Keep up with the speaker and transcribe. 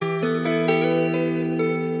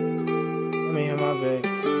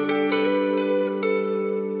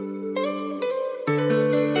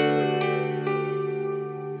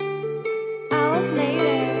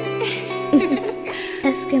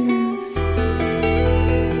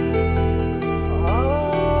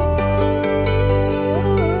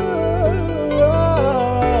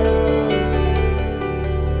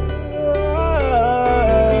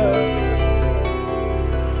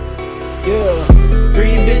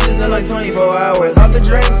like 24 hours. Off the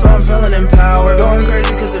drink, so I'm feeling empowered. Going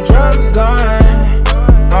crazy cause the drugs gone.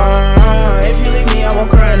 If you leave me, I won't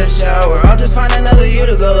cry in the shower. I'll just find another you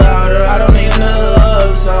to go louder. I don't need another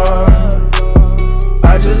love song.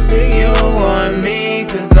 I just think you want me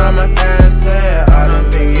cause I'm an asset. I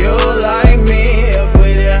don't think you like me if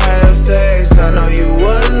we didn't have sex. I know you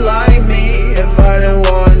would like me if I didn't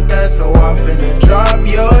want that. So I'm finna drop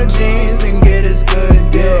your jeans and get this good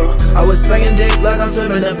deal. I was slinging dick like I'm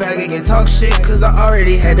flipping the pack again. Talk shit cause I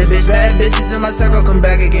already had the bitch. Bad bitches in my circle come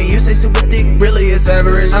back again. You say super thick, really it's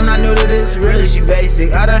average. I'm not new to this, really she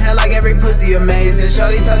basic. I done had like every pussy amazing.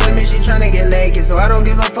 Shawty telling me she tryna get naked, so I don't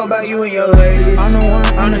give a fuck about you and your ladies. I'm the one,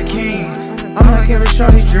 I'm the king. I'm like every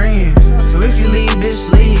shawty dream. So if you leave, bitch,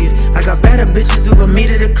 leave. I got better bitches who put me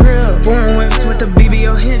to the crib. Foreign whips with the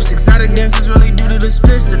BBO hips. Exotic dances really due to the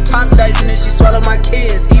splits. The top dice and then she swallowed my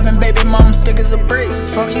kids. Even baby mama stick as a brick.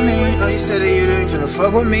 Fuck you mean? Oh, you said that you didn't finna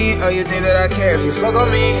fuck with me. Oh, you think that I care if you fuck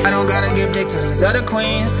on me? I don't gotta give dick to these other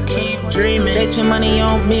queens. Keep dreaming. They spend money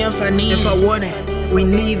on me if I need it. If I want it, we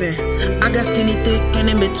leaving. I got skinny, thick, and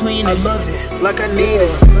in between. I love it, like I need it.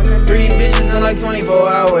 3 bitches in like 24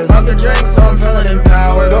 hours. Off the drink, so I'm feeling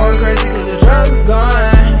empowered. Going crazy cause the drugs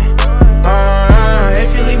gone.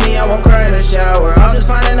 If you leave me, I won't cry in the shower. I'll just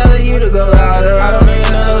find another you to go louder. I don't need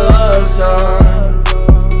another love song.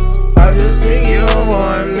 I just think you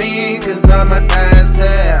want me cause I'm an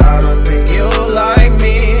asset.